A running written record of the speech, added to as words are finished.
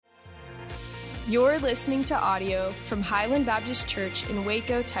You're listening to audio from Highland Baptist Church in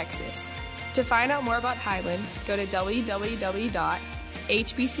Waco, Texas. To find out more about Highland, go to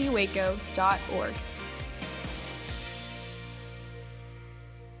www.hbcwaco.org.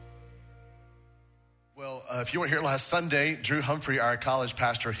 Well, if you weren't here last Sunday, Drew Humphrey, our college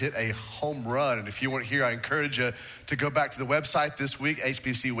pastor, hit a home run. And if you weren't here, I encourage you to go back to the website this week,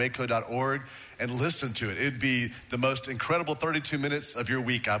 hbcwaco.org, and listen to it. It'd be the most incredible 32 minutes of your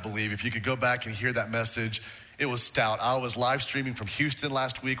week, I believe, if you could go back and hear that message. It was stout. I was live streaming from Houston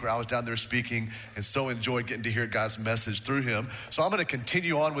last week where I was down there speaking and so enjoyed getting to hear God's message through him. So I'm going to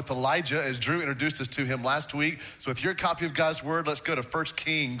continue on with Elijah as Drew introduced us to him last week. So with your copy of God's Word, let's go to 1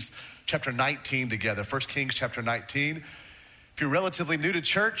 Kings chapter 19 together. 1 Kings chapter 19. If you're relatively new to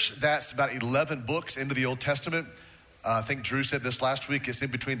church, that's about 11 books into the Old Testament. I think Drew said this last week. It's in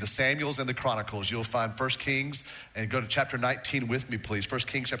between the Samuels and the Chronicles. You'll find 1 Kings and go to chapter 19 with me, please. 1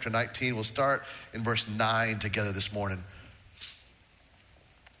 Kings chapter 19. We'll start in verse 9 together this morning.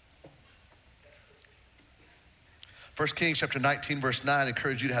 1 Kings chapter 19, verse 9. I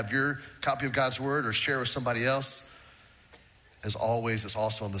encourage you to have your copy of God's Word or share with somebody else. As always, it's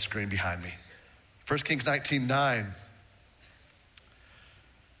also on the screen behind me. 1 Kings 19, 9.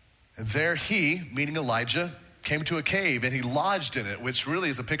 And there he, meaning Elijah, came to a cave and he lodged in it, which really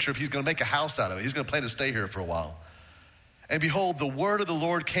is a picture of he's going to make a house out of it. He's going to plan to stay here for a while. And behold, the word of the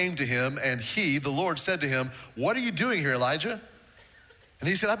Lord came to him, and he, the Lord, said to him, "What are you doing here, Elijah?" And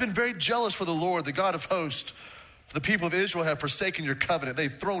he said, "I've been very jealous for the Lord, the God of hosts. For the people of Israel have forsaken your covenant.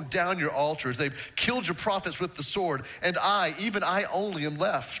 They've thrown down your altars. They've killed your prophets with the sword. And I, even I only, am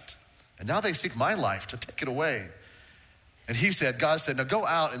left. And now they seek my life to take it away." And he said, God said, "Now go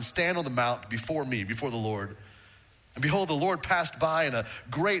out and stand on the mount before me, before the Lord." And behold, the Lord passed by, and a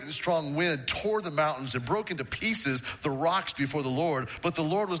great and strong wind tore the mountains and broke into pieces the rocks before the Lord. But the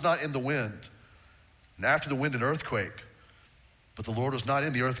Lord was not in the wind. And after the wind, an earthquake. But the Lord was not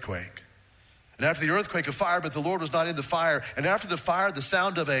in the earthquake. And after the earthquake, a fire, but the Lord was not in the fire. And after the fire, the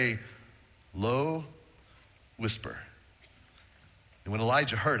sound of a low whisper. And when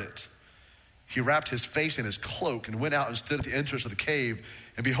Elijah heard it, he wrapped his face in his cloak and went out and stood at the entrance of the cave.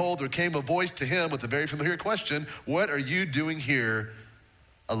 And behold, there came a voice to him with a very familiar question, "What are you doing here,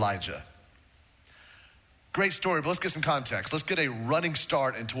 Elijah?" Great story, but let's get some context. Let's get a running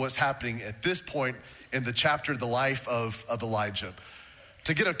start into what's happening at this point in the chapter, the life of Elijah.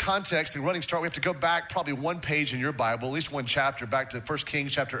 To get a context and running start, we have to go back probably one page in your Bible, at least one chapter, back to 1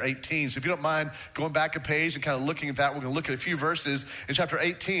 Kings chapter 18. So if you don't mind going back a page and kind of looking at that, we're going to look at a few verses in chapter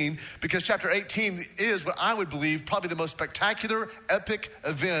 18, because chapter 18 is what I would believe probably the most spectacular, epic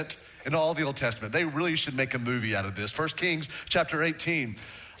event in all the Old Testament. They really should make a movie out of this. 1 Kings chapter 18.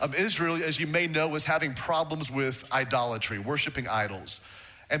 Israel, as you may know, was having problems with idolatry, worshiping idols.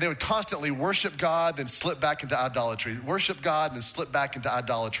 And they would constantly worship God, then slip back into idolatry. Worship God, then slip back into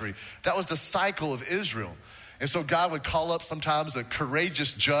idolatry. That was the cycle of Israel. And so God would call up sometimes a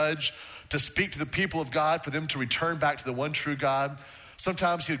courageous judge to speak to the people of God for them to return back to the one true God.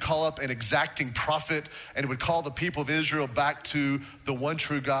 Sometimes he would call up an exacting prophet and would call the people of Israel back to the one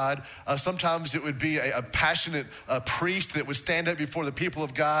true God. Sometimes it would be a passionate priest that would stand up before the people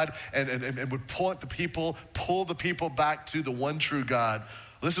of God and would pull the people back to the one true God.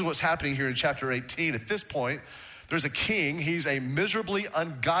 This is what's happening here in chapter 18. At this point, there's a king. He's a miserably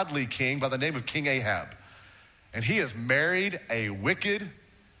ungodly king by the name of King Ahab. And he has married a wicked,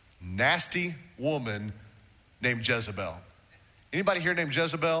 nasty woman named Jezebel. Anybody here named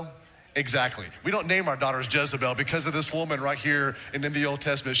Jezebel? Exactly. We don't name our daughters Jezebel because of this woman right here in the Old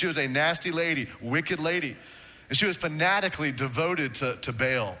Testament. She was a nasty lady, wicked lady. And she was fanatically devoted to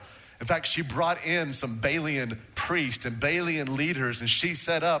Baal. In fact, she brought in some Baalian priests and Baalian leaders, and she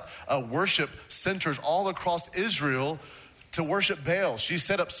set up worship centers all across Israel to worship Baal. She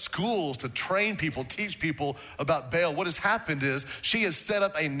set up schools to train people, teach people about Baal. What has happened is she has set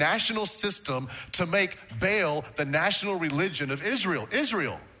up a national system to make Baal the national religion of Israel.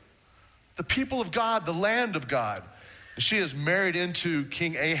 Israel, the people of God, the land of God. She is married into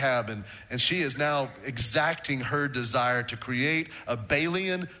King Ahab, and she is now exacting her desire to create a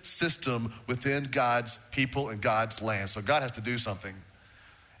Baalian system within God's people and God's land. So God has to do something.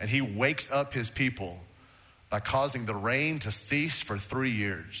 And he wakes up his people by causing the rain to cease for 3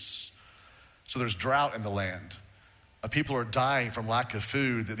 years. So there's drought in the land. People are dying from lack of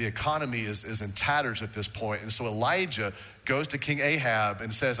food. The economy is in tatters at this point. And so Elijah goes to King Ahab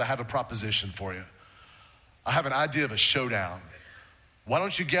and says, "I have a proposition for you. I have an idea of a showdown. Why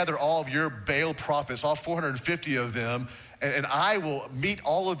don't you gather all of your Baal prophets, all 450 of them, and I will meet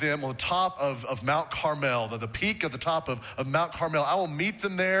all of them on the top of Mount Carmel, the peak of the top of Mount Carmel. I will meet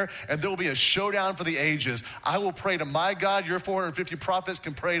them there, and there will be a showdown for the ages. I will pray to my God. Your 450 prophets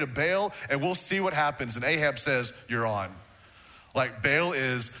can pray to Baal, and we'll see what happens. And Ahab says, you're on. Like, Baal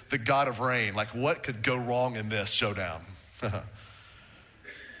is the god of rain. Like, what could go wrong in this showdown?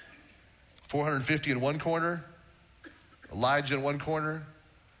 450 in one corner, Elijah in one corner.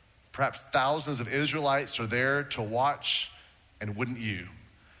 Perhaps thousands of Israelites are there to watch, and wouldn't you?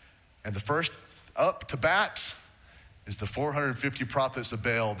 And the first up to bat is the 450 prophets of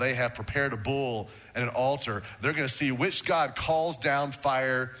Baal. They have prepared a bull and an altar. They're going to see which God calls down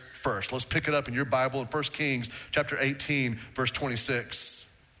fire first. Let's pick it up in your Bible in 1 Kings chapter 18, verse 26.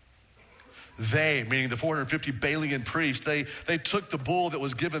 They, meaning the 450 Baalian priests, they took the bull that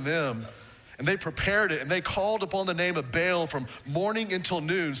was given them, and they prepared it, and they called upon the name of Baal from morning until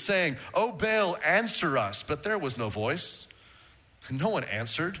noon, saying, "O Baal, answer us." But there was no voice. No one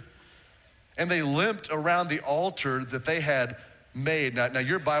answered. And they limped around the altar that they had made. Now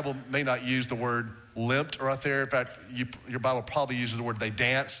your Bible may not use the word limped right there. In fact, your Bible probably uses the word they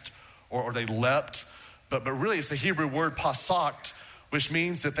danced or they leapt. But really it's the Hebrew word pasakt, which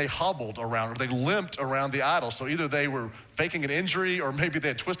means that they hobbled around or they limped around the idol. So either they were faking an injury or maybe they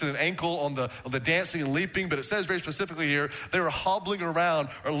had twisted an ankle on the dancing and leaping. But it says very specifically here, they were hobbling around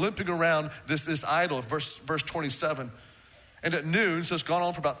or limping around this idol, verse 27. And at noon, so it's gone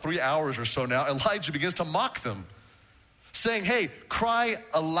on for about 3 hours or so now, Elijah begins to mock them, saying, hey, cry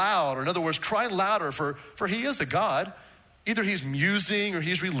aloud, or in other words, cry louder, for he is a God. Either he's musing or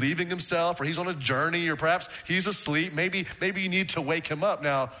he's relieving himself or he's on a journey or perhaps he's asleep. Maybe you need to wake him up.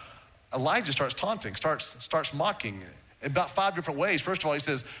 Now, Elijah starts taunting, starts mocking in about 5 different ways. First of all, he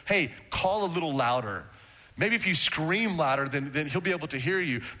says, hey, call a little louder. Maybe if you scream louder, then he'll be able to hear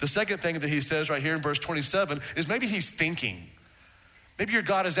you. The second thing that he says right here in verse 27 is maybe he's thinking. Maybe your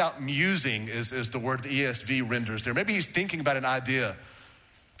God is out musing is the word the ESV renders there. Maybe he's thinking about an idea.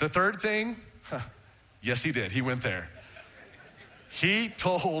 The third thing, yes, he did. He went there. He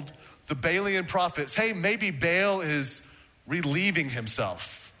told the Baalian prophets, hey, maybe Baal is relieving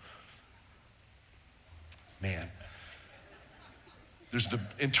himself. Man, there's an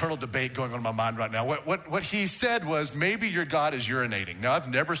internal debate going on in my mind right now. What he said was, maybe your God is urinating. Now, I've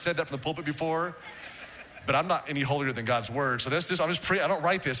never said that from the pulpit before, but I'm not any holier than God's word. So I don't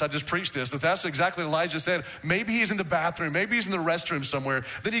write this, I just preach this. That's exactly what Elijah said. Maybe he's in the bathroom, maybe he's in the restroom somewhere.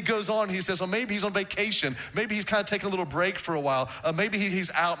 Then he goes on, he says, well, maybe he's on vacation. Maybe he's kind of taking a little break for a while. Maybe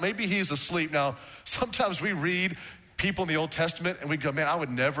he's out, maybe he's asleep. Now, sometimes we read people in the Old Testament and we go, man, I would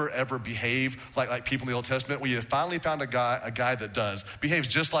never ever behave like people in the Old Testament. We have finally found a guy that does, behaves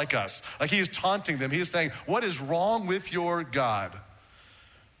just like us. Like he is taunting them. He is saying, what is wrong with your God?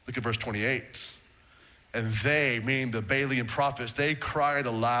 Look at verse 28. And they, meaning the Baalian prophets, they cried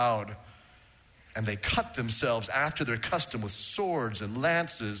aloud and they cut themselves after their custom with swords and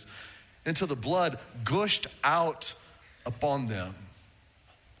lances until the blood gushed out upon them.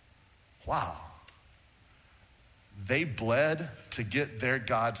 Wow. They bled to get their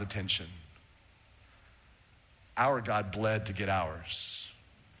God's attention. Our God bled to get ours.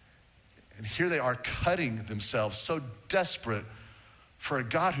 And here they are cutting themselves, so desperate for a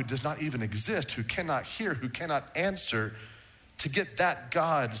God who does not even exist, who cannot hear, who cannot answer, to get that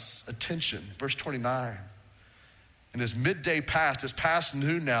God's attention. Verse 29. And as midday passed, it's past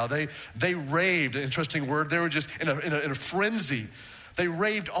noon now, they raved, an interesting word. They were just in a frenzy. They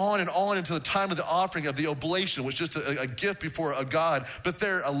raved on and on until the time of the offering of the oblation, which is just a gift before a God. But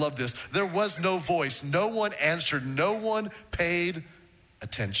there, I love this, there was no voice. No one answered. No one paid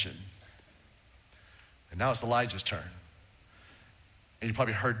attention. And now it's Elijah's turn. And you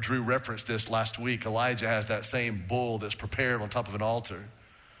probably heard Drew reference this last week. Elijah has that same bull that's prepared on top of an altar.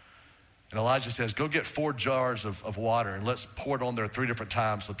 And Elijah says, go get 4 jars of water and let's pour it on there 3 different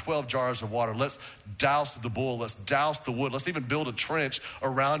times. So 12 jars of water. Let's douse the bull. Let's douse the wood. Let's even build a trench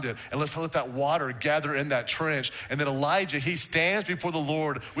around it. And let's let that water gather in that trench. And then Elijah, he stands before the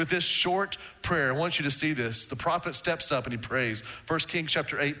Lord with this short prayer. I want you to see this. The prophet steps up and he prays. 1 Kings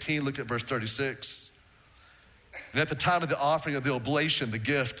chapter 18, look at verse 36. And at the time of the offering of the oblation, the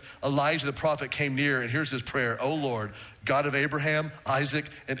gift, Elijah the prophet came near, and here's his prayer. O Lord, God of Abraham, Isaac,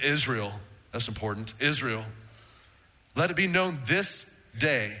 and Israel. That's important. Israel. Let it be known this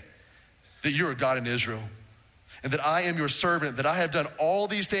day that you are God in Israel, and that I am your servant, that I have done all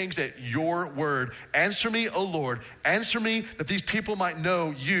these things at your word. Answer me, O Lord. Answer me that these people might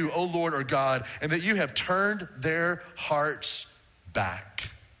know you, O Lord, are God, and that you have turned their hearts back.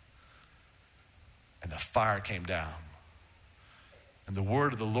 And the fire came down. And the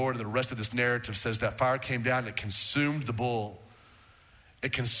word of the Lord and the rest of this narrative says that fire came down and it consumed the bull.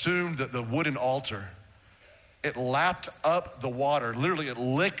 It consumed the wooden altar. It lapped up the water. Literally, it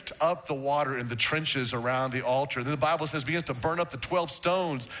licked up the water in the trenches around the altar. And then the Bible says it begins to burn up the 12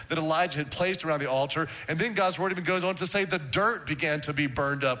 stones that Elijah had placed around the altar. And then God's word even goes on to say the dirt began to be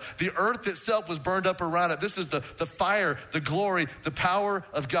burned up. The earth itself was burned up around it. This is the fire, the glory, the power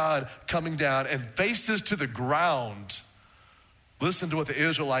of God coming down and faces to the ground. Listen to what the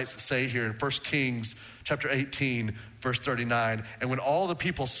Israelites say here in 1 Kings chapter 18, verse 39. And when all the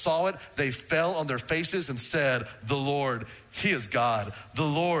people saw it, they fell on their faces and said, "The Lord, he is God. The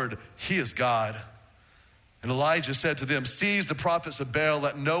Lord, he is God." And Elijah said to them, "Seize the prophets of Baal,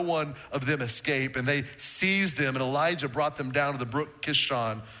 let no one of them escape." And they seized them, and Elijah brought them down to the brook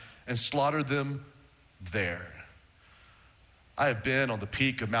Kishon and slaughtered them there. I have been on the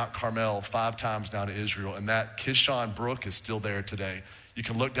peak of Mount Carmel 5 times down to Israel, and that Kishon brook is still there today. You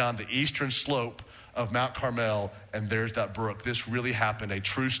can look down the eastern slope of Mount Carmel, and there's that brook. This really happened, a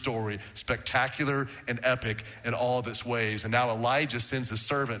true story, spectacular and epic in all of its ways. And now Elijah sends his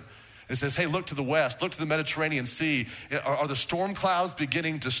servant and says, "Hey, look to the west, look to the Mediterranean Sea. Are the storm clouds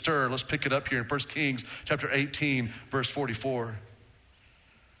beginning to stir?" Let's pick it up here in 1 Kings chapter 18, verse 44.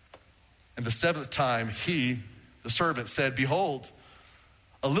 And the 7th time he, the servant, said, "Behold,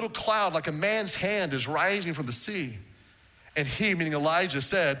 a little cloud like a man's hand is rising from the sea." And he, meaning Elijah,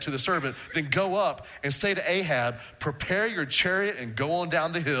 said to the servant, "Then go up and say to Ahab, prepare your chariot and go on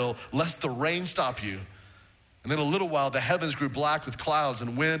down the hill, lest the rain stop you." And then a little while, the heavens grew black with clouds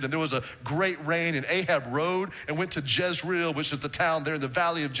and wind, and there was a great rain. And Ahab rode and went to Jezreel, which is the town there in the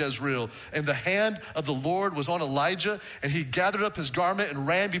valley of Jezreel. And the hand of the Lord was on Elijah, and he gathered up his garment and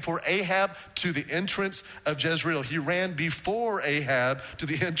ran before Ahab to the entrance of Jezreel. He ran before Ahab to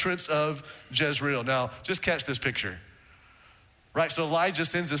the entrance of Jezreel. Now, just catch this picture. Right, so Elijah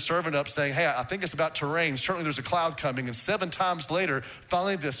sends his servant up saying, "Hey, I think it's about to rain. Certainly there's a cloud coming." And 7 times later,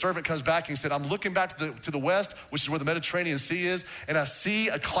 finally the servant comes back and he said, "I'm looking back to the west, which is where the Mediterranean Sea is, and I see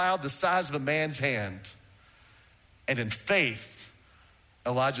a cloud the size of a man's hand." And in faith,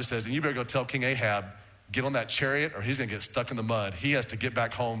 Elijah says, "And you better go tell King Ahab, get on that chariot or he's gonna get stuck in the mud. He has to get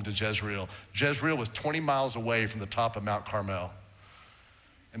back home to Jezreel." Jezreel was 20 miles away from the top of Mount Carmel.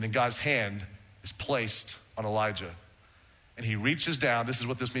 And then God's hand is placed on Elijah. And he reaches down, this is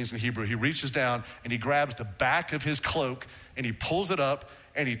what this means in Hebrew. He reaches down and he grabs the back of his cloak and he pulls it up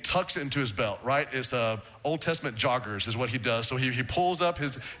and he tucks it into his belt, right? It's Old Testament joggers is what he does. So he pulls up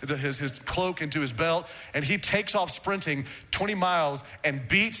his cloak into his belt and he takes off sprinting 20 miles and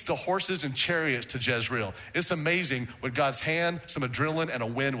beats the horses and chariots to Jezreel. It's amazing what God's hand, some adrenaline, and a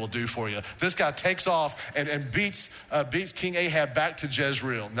wind will do for you. This guy takes off and beats King Ahab back to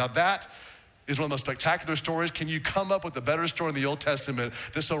Jezreel. Now that is one of the most spectacular stories. Can you come up with a better story in the Old Testament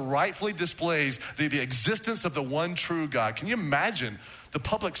that so rightfully displays the existence of the one true God? Can you imagine the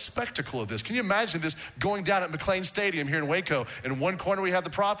public spectacle of this? Can you imagine this going down at McLean Stadium here in Waco? In one corner we have the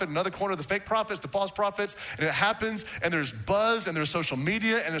prophet, in another corner the fake prophets, the false prophets, and it happens and there's buzz and there's social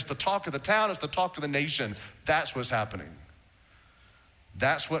media and it's the talk of the town, it's the talk of the nation. That's what's happening.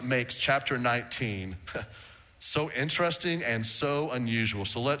 That's what makes chapter 19 so interesting and so unusual.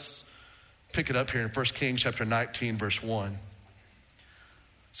 So let's pick it up here in 1 Kings chapter 19, verse 1.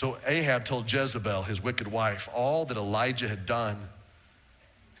 So Ahab told Jezebel, his wicked wife, all that Elijah had done.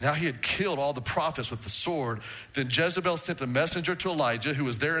 Now he had killed all the prophets with the sword. Then Jezebel sent a messenger to Elijah, who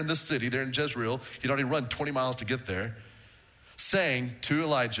was there in the city, there in Jezreel. He'd already run 20 miles to get there, saying to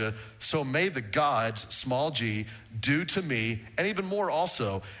Elijah, "So may the gods, small g, do to me, and even more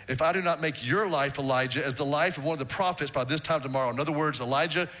also, if I do not make your life, Elijah, as the life of one of the prophets by this time tomorrow." In other words,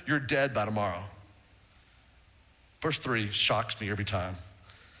 Elijah, you're dead by tomorrow. Verse 3 shocks me every time.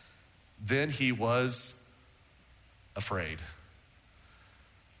 Then he was afraid.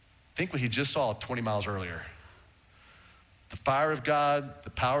 Think what he just saw 20 miles earlier. The fire of God,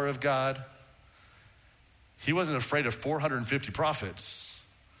 the power of God. He wasn't afraid of 450 prophets,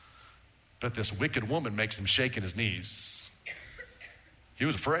 but this wicked woman makes him shake in his knees. He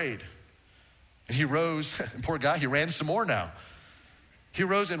was afraid. And he rose, and poor guy, he ran some more now. He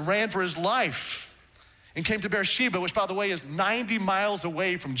rose and ran for his life and came to Beersheba, which, by the way, is 90 miles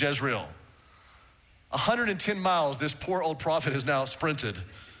away from Jezreel. 110 miles this poor old prophet has now sprinted.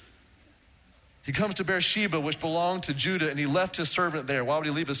 He comes to Beersheba, which belonged to Judah, and he left his servant there. Why would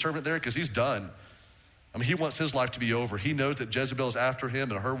he leave his servant there? Because he's done. I mean, he wants his life to be over. He knows that Jezebel is after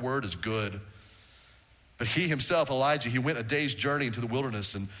him and her word is good. But he himself, Elijah, he went a day's journey into the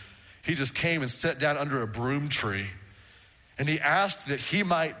wilderness and he just came and sat down under a broom tree. And he asked that he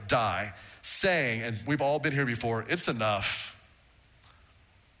might die, saying, and we've all been here before, it's enough.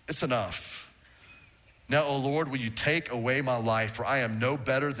 It's enough. Now, O Lord, will you take away my life, for I am no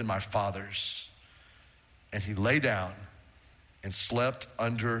better than my fathers. And he lay down and slept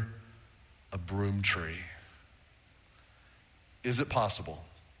under a broom tree. Is it possible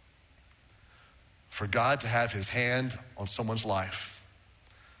for God to have his hand on someone's life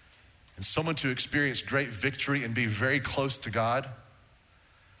and someone to experience great victory and be very close to God,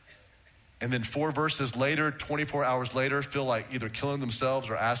 and then 4 verses later, 24 hours later, feel like either killing themselves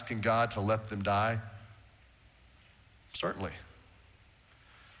or asking God to let them die? Certainly.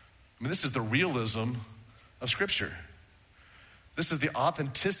 I mean, this is the realism of Scripture. This is the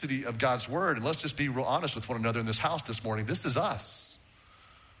authenticity of God's word. And let's just be real honest with one another in this house this morning. This is us.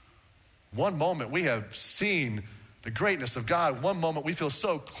 One moment we have seen the greatness of God. One moment we feel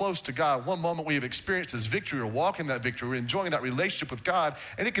so close to God. One moment we have experienced his victory or walk in that victory. We're enjoying that relationship with God.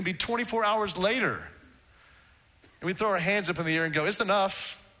 And it can be 24 hours later. And we throw our hands up in the air and go, it's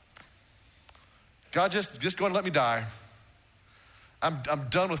enough. God, just go ahead and let me die. I'm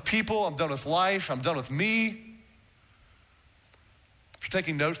done with people. I'm done with life. I'm done with me. If you're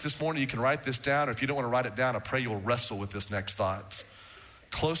taking notes this morning, you can write this down. Or if you don't want to write it down, I pray you'll wrestle with this next thought.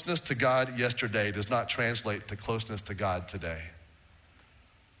 Closeness to God yesterday does not translate to closeness to God today.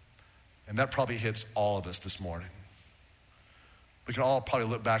 And that probably hits all of us this morning. We can all probably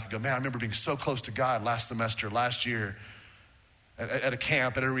look back and go, man, I remember being so close to God last semester, last year, at a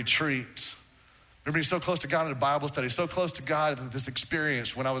camp, at a retreat. I remember being so close to God in a Bible study, so close to God in this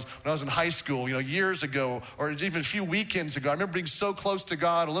experience when I was in high school, years ago, or even a few weekends ago. I remember being so close to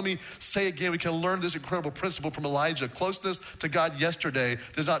God. And let me say again, we can learn this incredible principle from Elijah. Closeness to God yesterday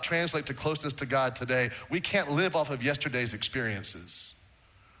does not translate to closeness to God today. We can't live off of yesterday's experiences.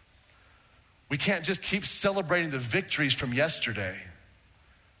 We can't just keep celebrating the victories from yesterday.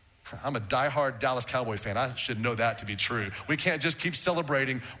 I'm a diehard Dallas Cowboy fan. I should know that to be true. We can't just keep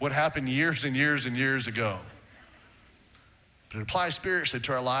celebrating what happened years and years and years ago. But it applies spiritually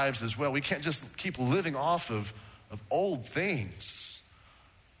to our lives as well. We can't just keep living off of old things,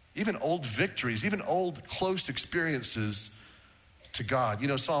 even old victories, even old close experiences to God.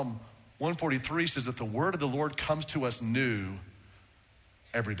 Psalm 143 says that the word of the Lord comes to us new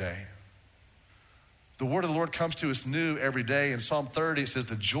every day. The word of the Lord comes to us new every day. In Psalm 30, it says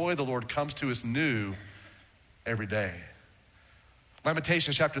the joy of the Lord comes to us new every day.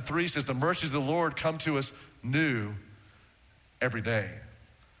 Lamentations chapter 3 says the mercies of the Lord come to us new every day.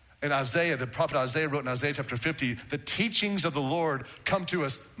 And Isaiah, the prophet Isaiah wrote in Isaiah chapter 50, the teachings of the Lord come to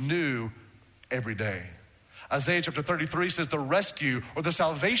us new every day. Isaiah chapter 33 says the rescue or the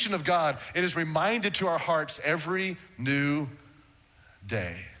salvation of God, it is reminded to our hearts every new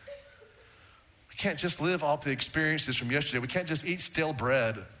day. We can't just live off the experiences from yesterday. We can't just eat stale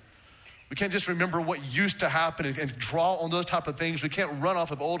bread. We can't just remember what used to happen and draw on those type of things. We can't run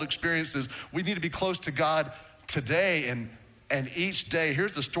off of old experiences. We need to be close to God today and each day.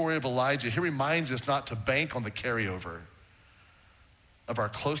 Here's the story of Elijah. He reminds us not to bank on the carryover of our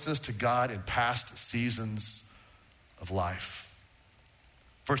closeness to God in past seasons of life.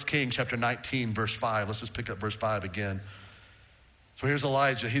 1 Kings chapter 19, verse 5. Let's just pick up verse 5 again. So here's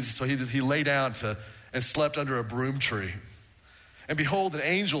Elijah. He lay down and slept under a broom tree. And behold, an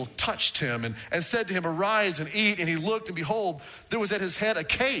angel touched him and said to him, arise and eat. And he looked, and behold, there was at his head a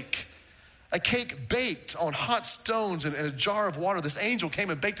cake baked on hot stones and a jar of water. This angel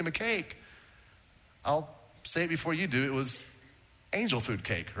came and baked him a cake. I'll say it before you do. It was angel food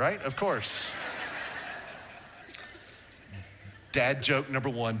cake, right? Of course. Dad joke number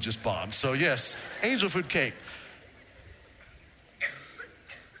 1 just bombed. So yes, angel food cake.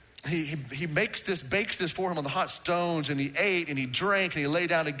 He bakes this for him on the hot stones, and he ate and he drank and he lay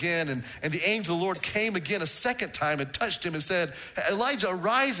down again. And the angel of the Lord came again a second time and touched him and said, Elijah,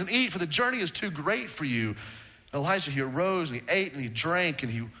 arise and eat, for the journey is too great for you. And Elijah, he arose and he ate and he drank,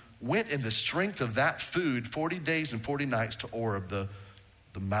 and he went in the strength of that food 40 days and 40 nights to Oreb, the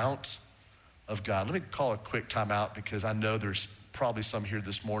mount of God. Let me call a quick time out, because I know there's probably some here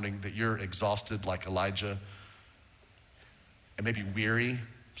this morning that you're exhausted like Elijah and maybe weary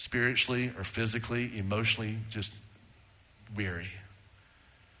spiritually or physically, emotionally, just weary.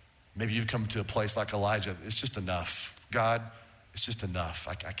 Maybe you've come to a place like Elijah. It's just enough. God, it's just enough.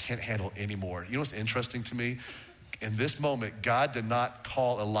 I can't handle anymore. You know what's interesting to me? In this moment, God did not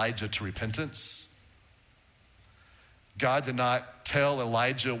call Elijah to repentance. God did not tell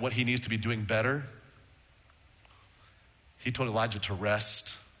Elijah what he needs to be doing better. He told Elijah to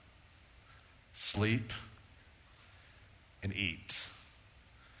rest, sleep, and eat.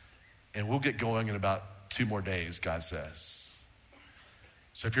 And we'll get going in about 2 more days, God says.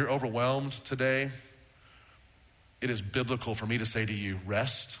 So if you're overwhelmed today, it is biblical for me to say to you,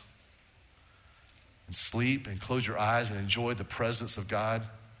 rest and sleep and close your eyes and enjoy the presence of God,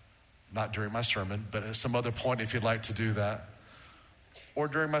 not during my sermon, but at some other point if you'd like to do that, or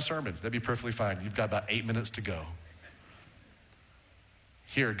during my sermon. That'd be perfectly fine. You've got about 8 minutes to go.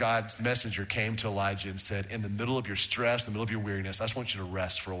 Here, God's messenger came to Elijah and said, in the middle of your stress, in the middle of your weariness, I just want you to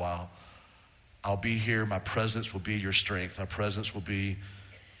rest for a while. I'll be here. My presence will be your strength. My presence will be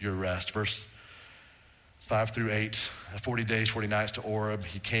your rest. Verse 5-8, 40 days, 40 nights to Oreb.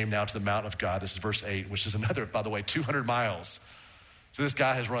 He came now to the mountain of God. This is verse 8, which is another, by the way, 200 miles. So this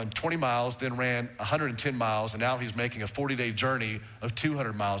guy has run 20 miles, then ran 110 miles, and now he's making a 40-day journey of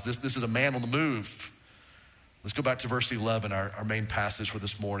 200 miles. This is a man on the move. Let's go back to verse 11, our main passage for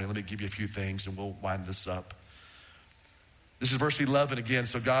this morning. Let me give you a few things and we'll wind this up. This is verse 11 again.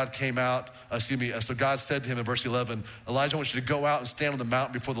 So God said to him in verse 11, Elijah, I want you to go out and stand on the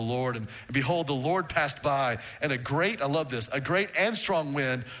mountain before the Lord. And behold, the Lord passed by, and a great and strong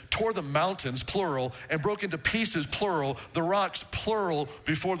wind tore the mountains, plural, and broke into pieces, plural, the rocks, plural,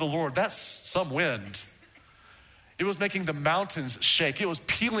 before the Lord. That's some wind. It was making the mountains shake. It was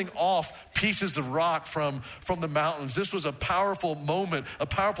peeling off pieces of rock from the mountains. This was a powerful moment, a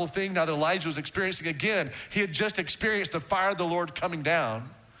powerful thing now that Elijah was experiencing again. He had just experienced the fire of the Lord coming down.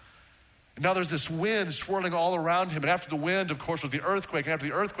 And now there's this wind swirling all around him. And after the wind, of course, was the earthquake. And after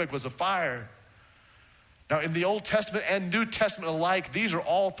the earthquake was a fire. Now in the Old Testament and New Testament alike, these are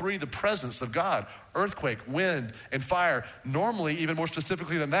all three the presence of God. Earthquake, wind, and fire. Normally, even more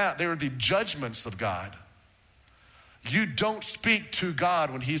specifically than that, they are the judgments of God. You don't speak to God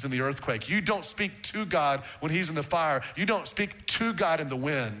when he's in the earthquake. You don't speak to God when he's in the fire. You don't speak to God in the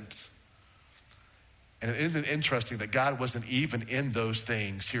wind. And it isn't interesting that God wasn't even in those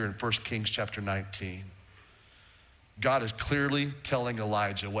things here in 1 Kings chapter 19. God is clearly telling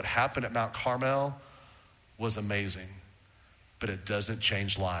Elijah what happened at Mount Carmel was amazing, but it doesn't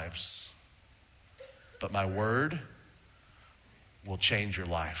change lives. But my word will change your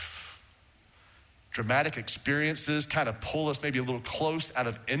life. Dramatic experiences kind of pull us maybe a little close out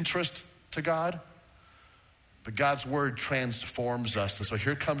of interest to God, but God's word transforms us. And so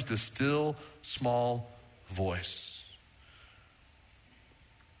here comes this still small voice.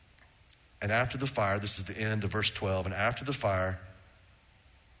 And after the fire, this is the end of verse 12, and after the fire,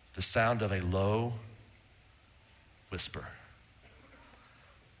 the sound of a low whisper.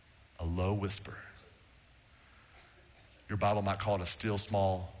 A low whisper. Your Bible might call it a still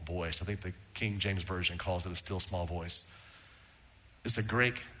small voice. I think the King James Version calls it a still small voice. It's a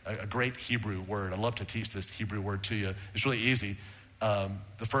great Hebrew word. I love to teach this Hebrew word to you. It's really easy.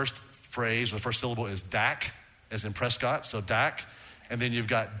 The first phrase, or the first syllable is dak, as in Prescott, so dak. And then you've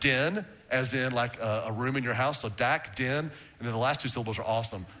got din, as in like a room in your house, so dak, din. And then the last two syllables are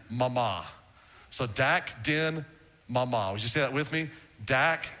awesome, mama. So dak, din, mama. Would you say that with me?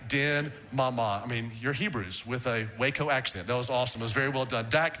 Dak, din, mama. I mean, you're Hebrews with a Waco accent. That was awesome. It was very well done.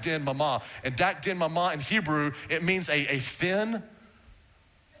 Dak, din, mama. And dak, din, mama in Hebrew, it means a thin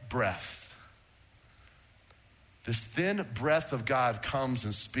breath. This thin breath of God comes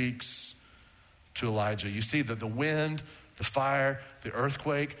and speaks to Elijah. You see that the wind, the fire, the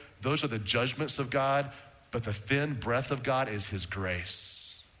earthquake, those are the judgments of God, but the thin breath of God is his grace.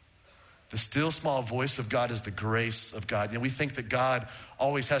 The still small voice of God is the grace of God. You know, we think that God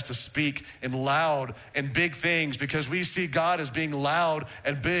always has to speak in loud and big things because we see God as being loud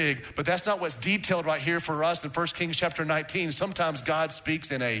and big, but that's not what's detailed right here for us in 1 Kings chapter 19. Sometimes God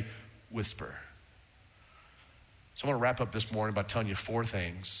speaks in a whisper. So I want to wrap up this morning by telling you 4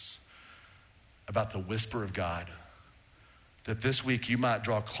 things about the whisper of God, that this week you might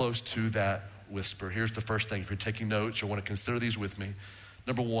draw close to that whisper. Here's the first thing. If you're taking notes or want to consider these with me.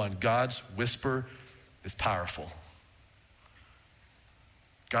 Number 1, God's whisper is powerful.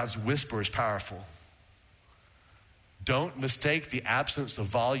 God's whisper is powerful. Don't mistake the absence of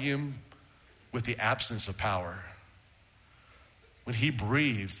volume with the absence of power. When he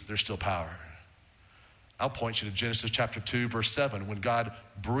breathes, there's still power. I'll point you to Genesis chapter 2, verse 7. When God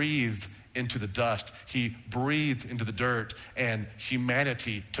breathed into the dust, he breathed into the dirt, and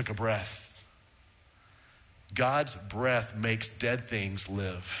humanity took a breath. God's breath makes dead things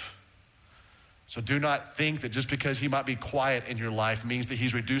live. So do not think that just because he might be quiet in your life means that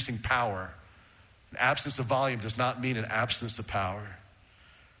he's reducing power. An absence of volume does not mean an absence of power.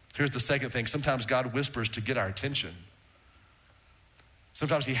 Here's the second thing. Sometimes God whispers to get our attention.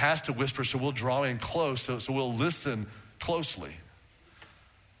 Sometimes he has to whisper so we'll draw in close, so we'll listen closely.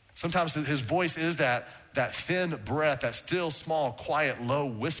 Sometimes his voice is that thin breath, that still, small, quiet, low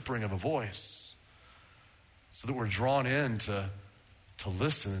whispering of a voice, so that we're drawn in to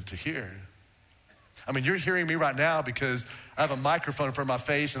listen and to hear. I mean, you're hearing me right now because I have a microphone in front of my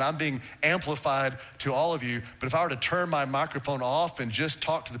face and I'm being amplified to all of you. But if I were to turn my microphone off and just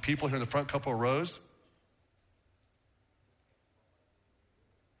talk to the people here in the front couple of rows,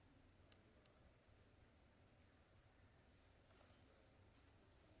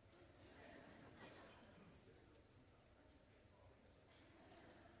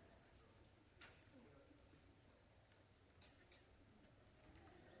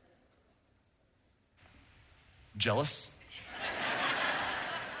 jealous?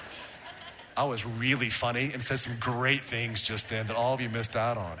 I was really funny and said some great things just then that all of you missed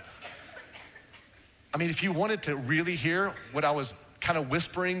out on. I mean, if you wanted to really hear what I was kind of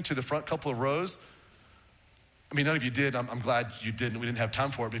whispering to the front couple of rows, I mean, none of you did. I'm glad you didn't. We didn't have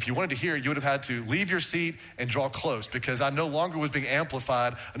time for it. But if you wanted to hear, you would have had to leave your seat and draw close, because I no longer was being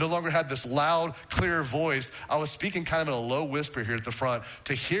amplified. I no longer had this loud, clear voice. I was speaking kind of in a low whisper here at the front.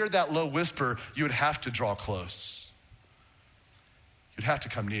 To hear that low whisper, you would have to draw close. You'd have to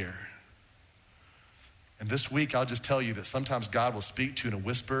come near. And this week, I'll just tell you that sometimes God will speak to you in a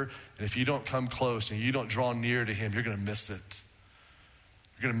whisper, and if you don't come close and you don't draw near to him, you're going to miss it.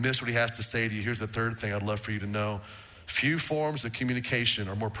 You're going to miss what he has to say to you. Here's the third thing I'd love for you to know. Few forms of communication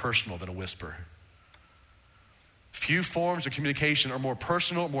are more personal than a whisper. Few forms of communication are more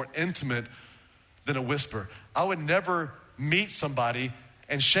personal, more intimate than a whisper. I would never meet somebody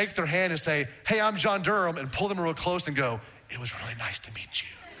and shake their hand and say, hey, I'm John Durham, and pull them real close and go, it was really nice to meet you.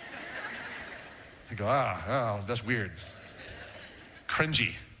 I go, oh, that's weird.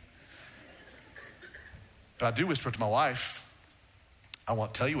 Cringy. But I do whisper to my wife. I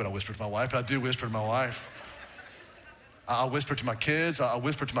won't tell you what I whisper to my wife, but I do whisper to my wife. I'll whisper to my kids. I'll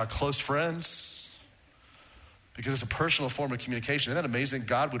whisper to my close friends, because it's a personal form of communication. Isn't that amazing?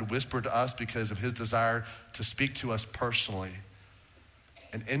 God would whisper to us because of his desire to speak to us personally.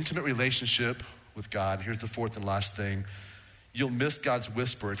 An intimate relationship with God. Here's the fourth and last thing. You'll miss God's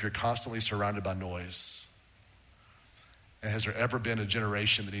whisper if you're constantly surrounded by noise. And has there ever been a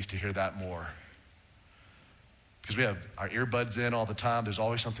generation that needs to hear that more? Because we have our earbuds in all the time. There's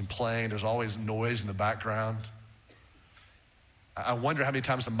always something playing. There's always noise in the background. I wonder how many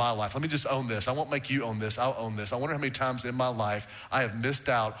times in my life, let me just own this. I won't make you own this. I'll own this. I wonder how many times in my life I have missed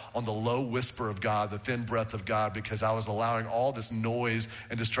out on the low whisper of God, the thin breath of God, because I was allowing all this noise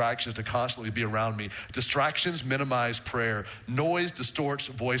and distractions to constantly be around me. Distractions minimize prayer. Noise distorts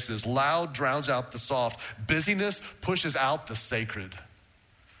voices. Loud drowns out the soft. Busyness pushes out the sacred.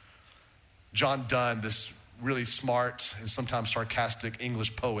 John Donne, this really smart and sometimes sarcastic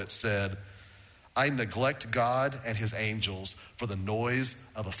English poet, said, I neglect God and his angels for the noise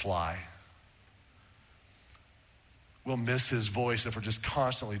of a fly. We'll miss his voice if we're just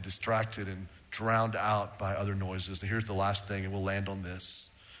constantly distracted and drowned out by other noises. And here's the last thing, and we'll land on this,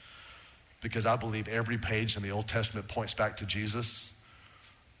 because I believe every page in the Old Testament points back to Jesus.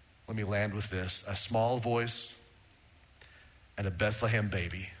 Let me land with this. A small voice and a Bethlehem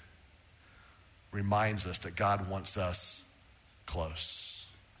baby reminds us that God wants us close.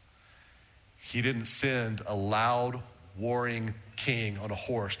 He didn't send a loud, warring king on a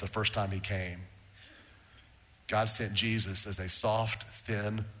horse the first time he came. God sent Jesus as a soft,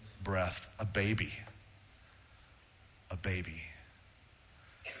 thin breath, a baby,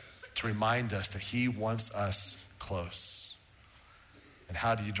 to remind us that he wants us close. And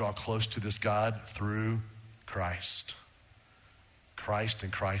how do you draw close to this God? Through Christ. Christ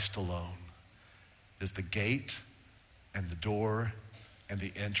and Christ alone is the gate and the door and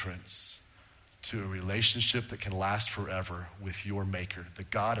the entrance to a relationship that can last forever with your Maker, the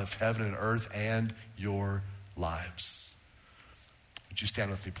God of heaven and earth and your lives. Would you stand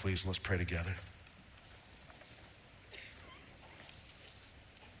with me, please, and let's pray together.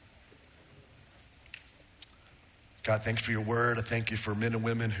 God, thanks for your word. I thank you for men and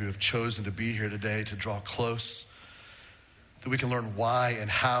women who have chosen to be here today to draw close, that we can learn why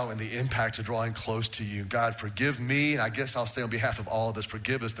and how and the impact of drawing close to you. God, forgive me, and I guess I'll say on behalf of all of us,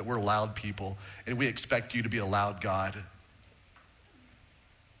 forgive us that we're loud people, and we expect you to be a loud God.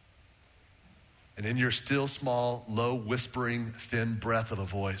 And in your still, small, low, whispering, thin breath of a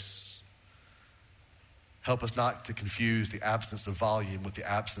voice, help us not to confuse the absence of volume with the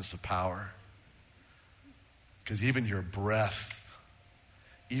absence of power. Because even your breath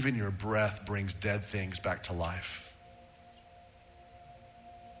brings dead things back to life.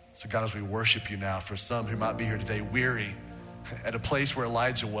 So God, as we worship you now, for some who might be here today weary, at a place where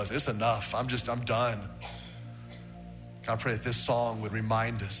Elijah was, it's enough, I'm done. God, I pray that this song would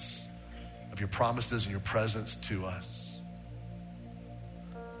remind us of your promises and your presence to us.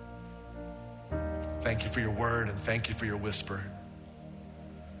 Thank you for your word, and thank you for your whisper.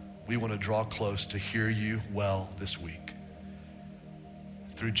 we want to draw close to hear you well this week.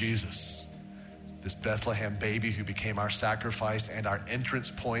 Through Jesus, this Bethlehem baby who became our sacrifice and our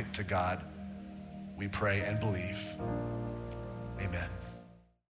entrance point to God, we pray and believe. Amen.